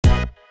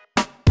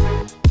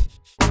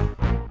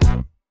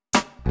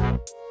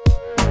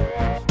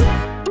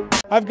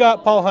I've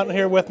got Paul Hunt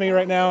here with me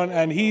right now,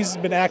 and he's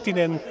been acting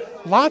in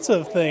lots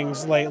of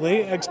things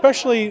lately,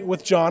 especially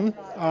with John.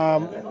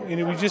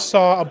 We just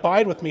saw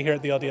Abide with Me here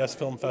at the LDS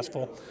Film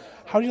Festival.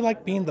 How do you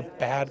like being the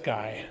bad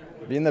guy?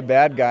 Being the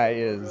bad guy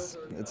it's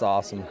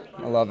awesome.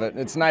 I love it.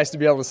 It's nice to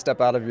be able to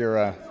step out of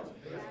your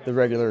the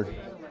regular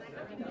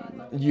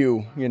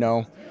you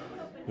know,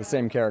 the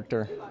same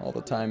character all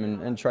the time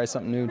and try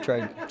something new,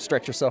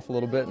 stretch yourself a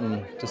little bit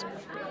and just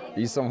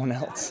be someone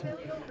else.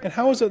 And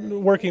how is it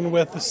working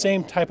with the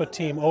same type of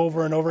team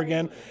over and over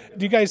again?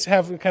 Do you guys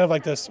have kind of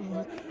like this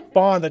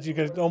bond that you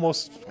could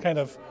almost kind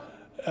of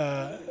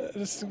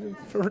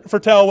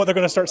foretell what they're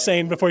going to start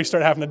saying before you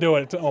start having to do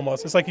it?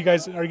 Almost, it's like you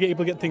guys are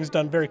able to get things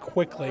done very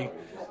quickly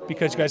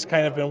because you guys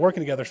kind of been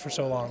working together for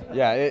so long.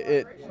 Yeah,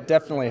 it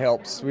definitely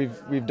helps.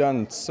 We've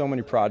done so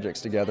many projects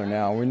together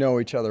now. We know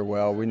each other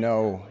well.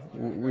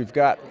 We've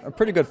got a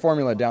pretty good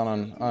formula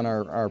down on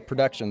our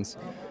productions.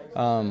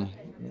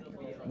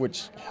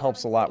 Which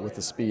helps a lot with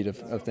the speed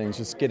of things,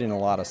 just getting a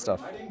lot of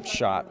stuff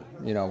shot,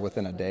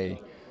 within a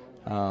day.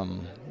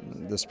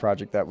 This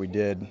project that we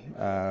did,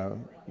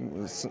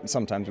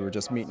 sometimes we were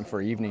just meeting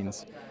for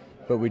evenings,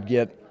 but we'd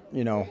get,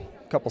 a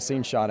couple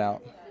scenes shot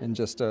out in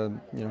just,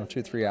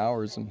 2-3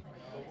 hours,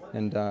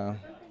 and.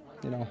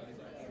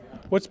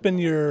 What's been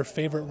your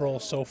favorite role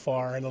so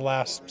far in the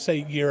last,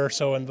 say, year or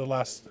so in the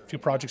last few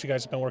projects you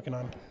guys have been working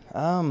on?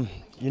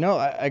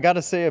 I got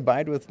to say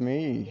Abide with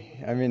Me.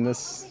 I mean,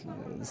 this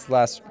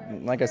last,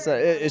 like I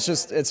said,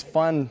 it's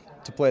fun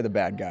to play the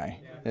bad guy.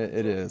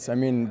 It is. I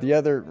mean, the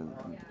other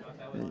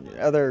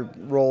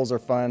roles are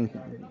fun,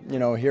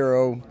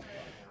 hero.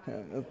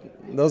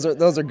 Those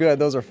are good.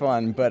 Those are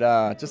fun.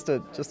 But just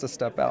to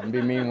step out and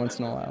be mean once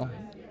in a while,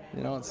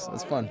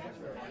 it's fun.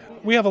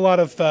 We have a lot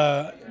of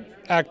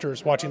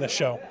actors watching this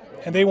show,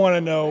 and they want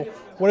to know,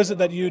 what is it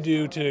that you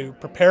do to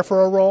prepare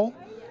for a role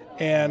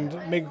and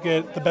make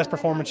it the best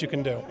performance you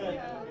can do?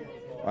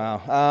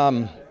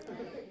 Wow.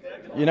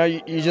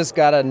 You just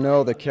got to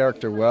know the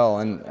character well,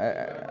 and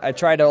I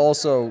try to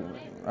also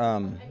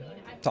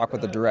talk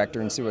with the director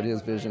and see what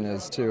his vision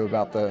is too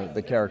about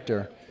the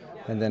character,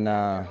 and then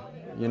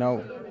you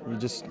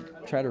just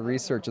try to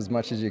research as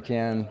much as you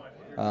can,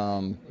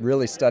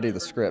 really study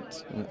the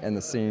script and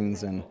the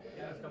scenes, and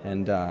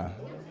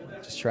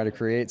just try to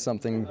create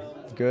something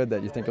good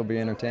that you think will be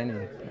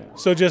entertaining.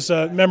 So just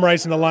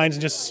memorizing the lines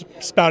and just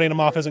spouting them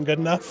off isn't good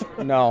enough?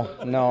 No.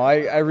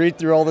 I read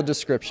through all the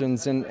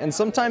descriptions, and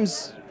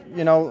sometimes,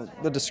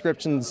 the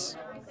descriptions,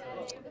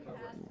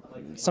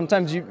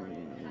 sometimes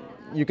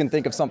you can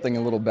think of something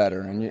a little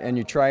better, and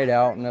you try it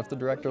out, and if the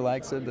director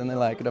likes it, then they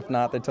like it. If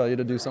not, they tell you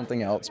to do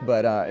something else.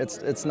 But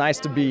it's nice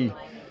to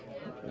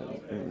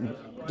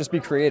just be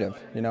creative,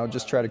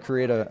 just try to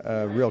create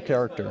a real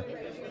character,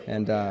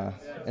 and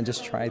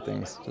just try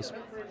things,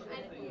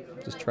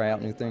 just try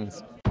out new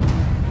things.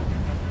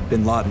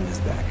 Bin Laden is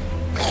back.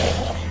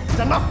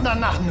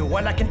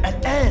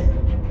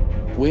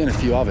 We and a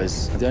few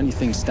others are the only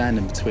things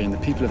standing between the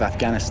people of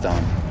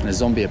Afghanistan and a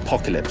zombie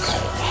apocalypse.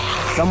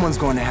 Someone's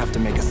going to have to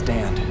make a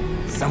stand.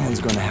 Someone's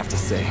going to have to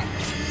say,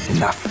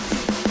 enough.